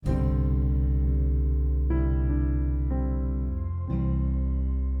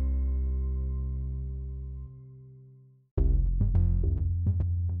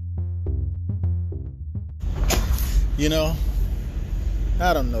You know,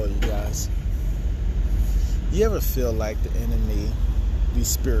 I don't know, you guys. You ever feel like the enemy, these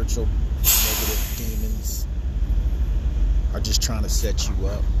spiritual negative demons, are just trying to set you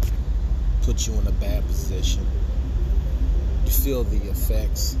up, put you in a bad position? You feel the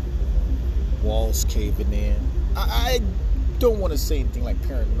effects, walls caving in. I don't want to say anything like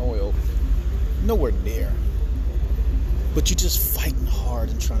paranoid, nowhere near. But you're just fighting hard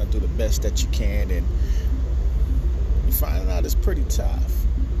and trying to do the best that you can, and you find out it's pretty tough.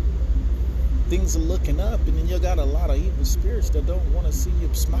 Things are looking up, and then you got a lot of evil spirits that don't want to see you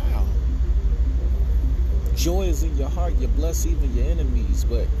smile. Joy is in your heart. You bless even your enemies,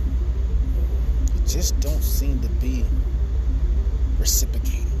 but it just don't seem to be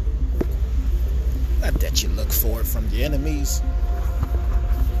reciprocated. Not that you look for it from your enemies.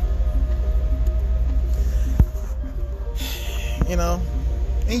 You know,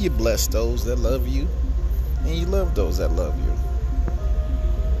 and you bless those that love you, and you love those that love you.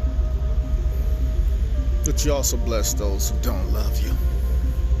 But you also bless those who don't love you,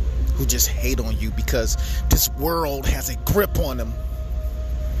 who just hate on you because this world has a grip on them,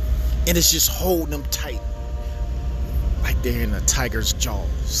 and it's just holding them tight, like they're in a tiger's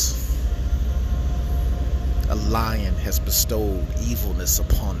jaws. A lion has bestowed evilness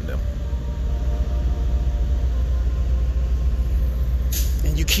upon them.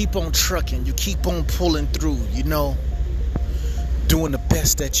 And you keep on trucking, you keep on pulling through, you know, doing the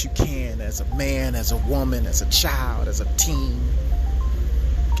best that you can as a man, as a woman, as a child, as a teen,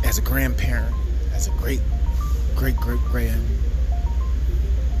 as a grandparent, as a great-great-great-grand.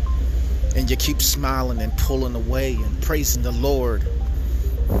 And you keep smiling and pulling away and praising the Lord.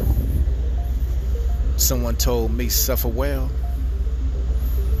 Someone told me, suffer well.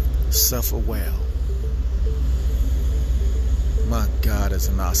 Suffer well. My God is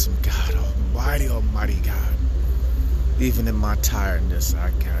an awesome God, almighty God. Even in my tiredness,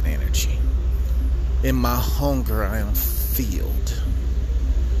 I got energy. In my hunger, I am filled.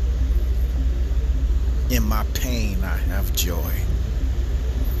 In my pain, I have joy.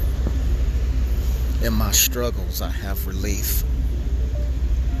 In my struggles, I have relief.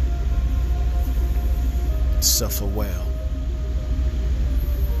 Suffer well.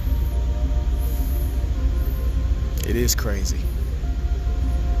 It is crazy,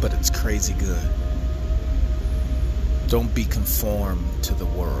 but it's crazy good. Don't be conformed to the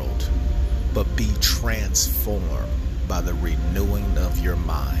world, but be transformed by the renewing of your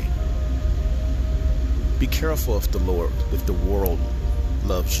mind. Be careful if the world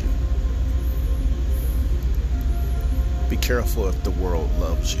loves you. Be careful if the world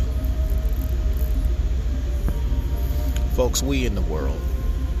loves you. Folks, we in the world,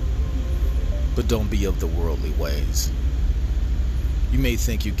 but don't be of the worldly ways. You may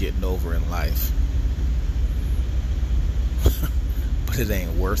think you're getting over in life, but it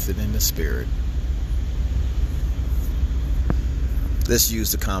ain't worth it in the spirit. Let's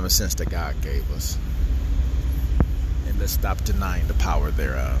use the common sense that God gave us, and let's stop denying the power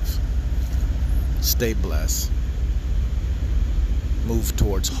thereof. Stay blessed. Move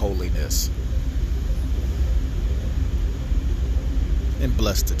towards holiness. And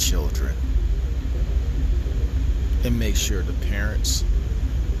bless the children. And make sure the parents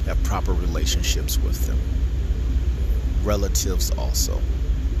have proper relationships with them. Relatives also.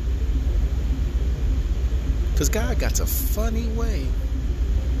 Because God got a funny way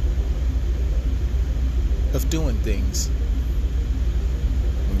of doing things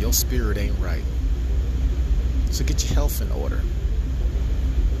when your spirit ain't right. So get your health in order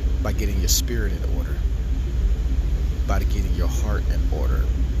by getting your spirit in order, by getting your heart in order,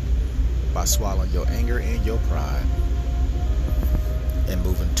 by swallowing your anger and your pride and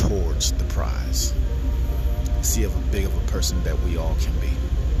moving towards the prize. See how big of a person that we all can be.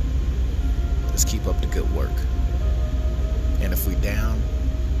 Let's keep up the good work. And if we down,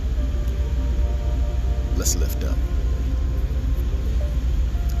 let's lift up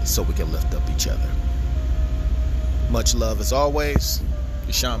so we can lift up each other. Much love as always.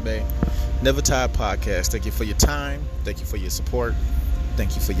 Yashambe, Never Tired Podcast. Thank you for your time. Thank you for your support.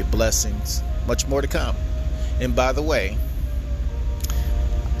 Thank you for your blessings. Much more to come. And by the way,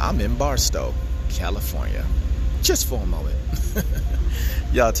 I'm in Barstow, California. Just for a moment.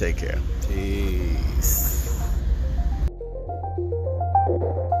 Y'all take care. Peace.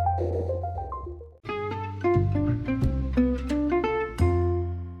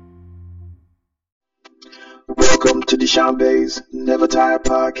 Welcome to Deshambe's Never Tired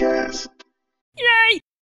Podcast.